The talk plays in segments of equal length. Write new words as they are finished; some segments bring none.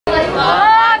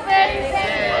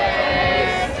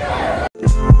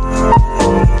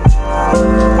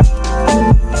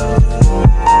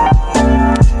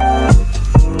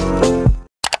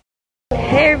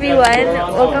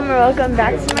welcome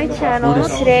back to my channel.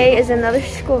 Today is another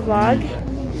school vlog.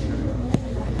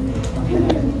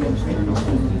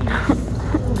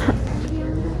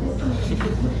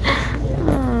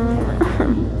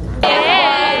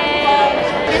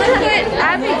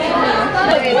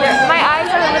 My eyes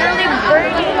are literally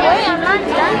burning. Wait, I'm not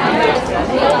done.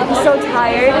 I'm so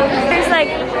tired.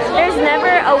 There's never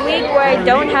a week where I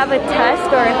don't have a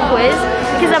test or a quiz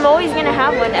because I'm always gonna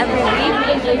have one every week,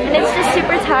 and it's just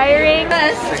super tiring.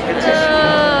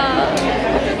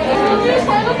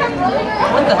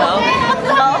 What the hell?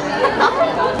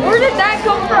 Where did that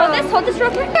come from? Hold this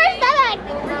real quick.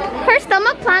 Her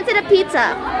stomach planted a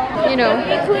pizza. You know,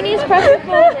 Queenie's pressure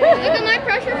folder. Look at my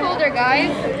pressure folder,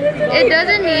 guys. It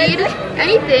doesn't need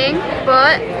anything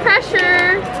but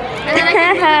pressure. And then I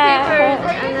can put the papers.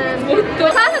 And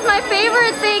then class is my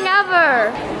favorite thing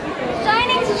ever.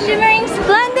 Shining, shimmering,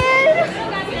 splendid.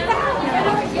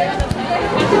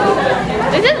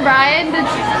 This is Brian.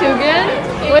 That's too good.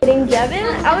 Waiting Devin,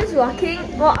 I was walking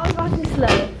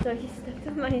slow, so he stepped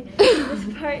on this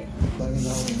part.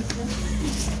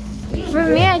 For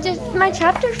me, my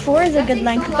chapter 4 is a good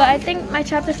length, but I think my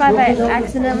chapter 5 I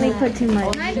accidentally put too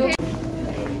much.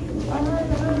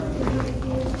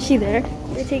 She there?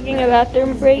 We're taking a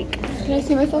bathroom break. Can I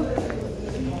see myself?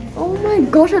 Oh my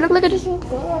gosh, I look like I just woke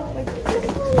up.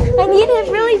 I need it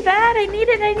really bad. I need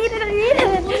it.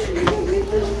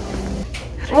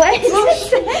 What?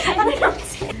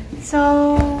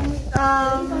 So,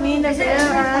 me and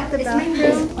Zenvaeh are at the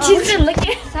bathroom. She's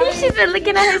been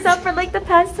looking at herself for like the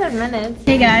past 10 minutes.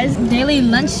 Hey guys, daily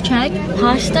lunch check: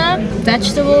 pasta,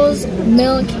 vegetables,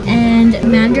 milk, and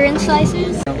mandarin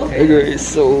slices. Hey guys,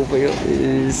 so Vail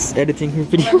is editing her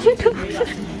video.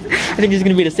 I think it's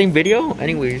gonna be the same video.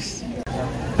 Anyways.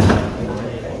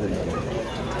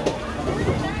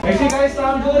 Make sure you guys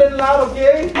sound good and loud,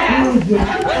 okay?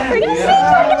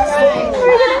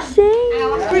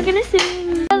 We're gonna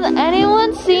sing. Has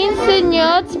anyone seen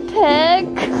Señor's pic?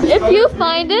 If you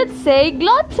find it, say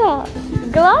glotta.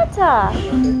 Glotta.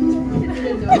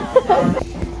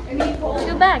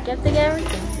 Go back. You have to get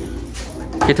everything.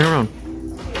 Okay, turn around.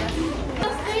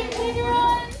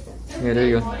 Yeah, there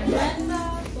you go.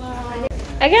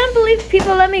 I can't believe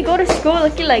people let me go to school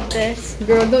looking like this.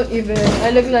 Girl, don't even.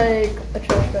 I look like a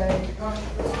trash bag.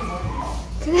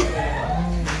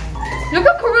 Look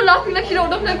at Cora laughing like she don't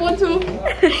look like one too. You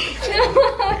know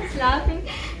why I was laughing?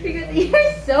 Because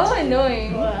you're so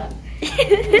annoying.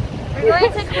 We're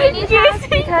going to Queenie's house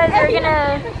because we're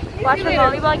gonna watch the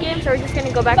volleyball game, so we're just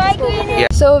gonna go back to school. Yeah.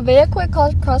 So Zenvaeh quit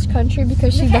cross country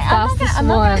because she's the fastest I'm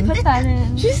not one. gonna put that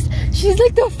in. She's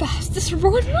like the fastest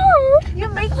runner. You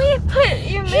make me put.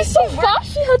 She's so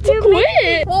fast. She had to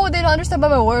quit. Whoa, they don't understand by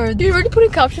my words. You already put a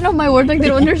caption on my word like they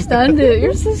don't understand it.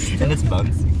 You're so stupid. And it's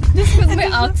bugs. This was my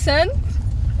accent.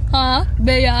 Huh?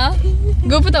 Bea.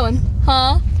 Go put that one.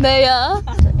 Huh? Bea.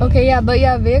 Okay, yeah, but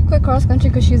yeah, Zenvaeh quit cross country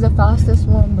because she's the fastest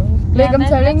one, bro. Like I'm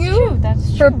telling you,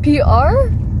 That's her PR.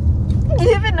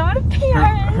 You even know what a PR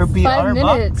is? Her PR 5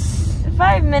 minutes.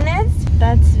 5 minutes?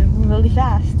 That's really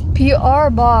fast. PR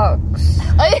box.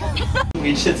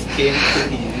 We just came to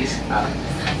Queenie's house.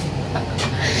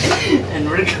 And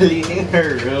we're cleaning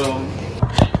her room.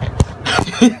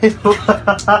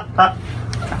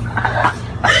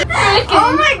 Oh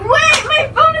my, wait, my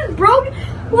phone is broken.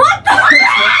 What the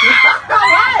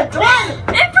What?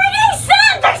 It freaking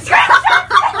sent! I screenshot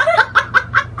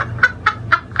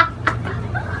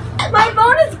My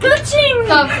phone is glitching!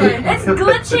 It's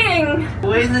glitching!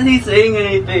 Why isn't he saying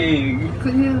anything?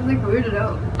 Because he was like weirded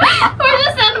out. Where's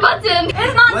the send button?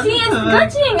 It's not What T, it's the heck?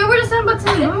 glitching! Where's the send button?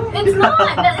 It's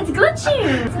not, it's glitching!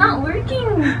 It's not working!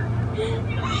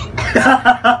 I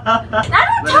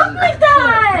don't talk like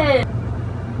that!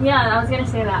 Yeah, I was gonna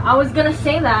say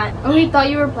that. Oh, he thought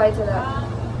you replied to that.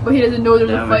 But he doesn't know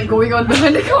there's a fight going on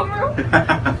behind the camera.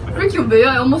 Frick you, Zenvaeh,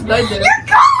 I almost died there. You're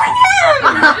calling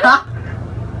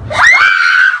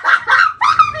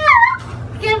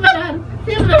him!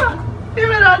 Give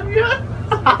it on.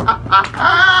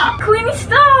 Queenie,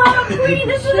 stop! Queenie,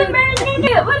 this is embarrassing.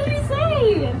 What did he say?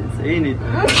 Say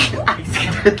anything.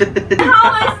 How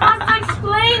am I supposed to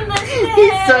explain this to him?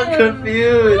 He's so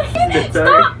confused.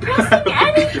 Stop pressing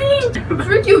anything!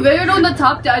 Frick you, Zenvaeh, you're on the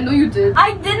top there. I know you did.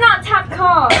 I did not tap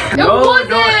call. You wasn't!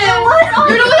 You're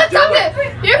the one that tapped it!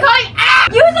 You're calling ah!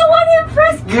 You're the one who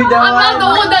pressed call. You're the I'm not the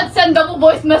one that sent double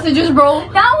voice messages, bro.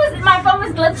 That was, my phone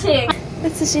was glitching.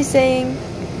 That's what she's saying.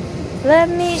 Let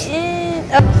me in.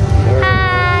 Oh.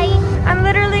 Hi. I'm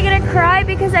literally gonna cry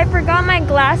because because I forgot my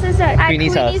glasses at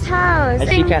Queenie's house. And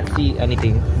she can't see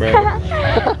anything, bro.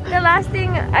 The last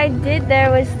thing I did there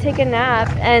was take a nap,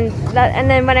 and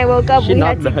then when I woke up, we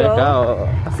had to go.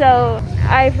 So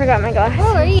I forgot my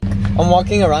glasses. I'm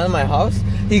walking around in my house.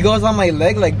 He goes on my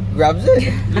leg, like grabs it,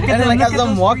 and then like as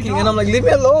I'm walking, and I'm like, leave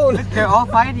me alone. They're all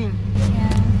fighting.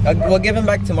 We'll give him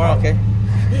back tomorrow, okay?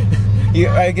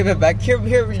 I give it back. Here,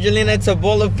 Jelena, it's a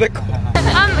bowl of pickle.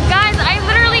 Guys, I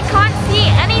literally can't see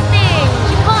anything.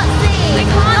 You can't see. I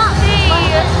can't see.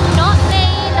 Not me,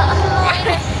 not mine.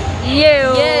 You.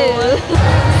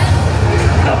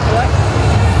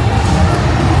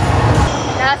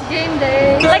 That's game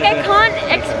day. Like I can't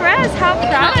express how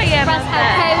proud I am of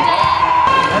that.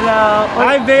 Hello.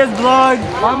 Hi, Bae's vlog.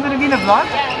 Oh, I'm gonna be in a vlog?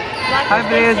 Hi,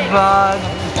 Bae's vlog.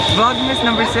 Vlogmas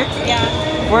number 6? Yeah.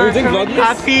 We're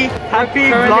happy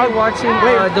vlog watching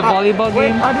the volleyball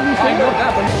game. How did we say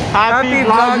that? Happy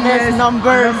vlogmas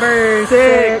number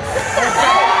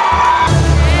 6.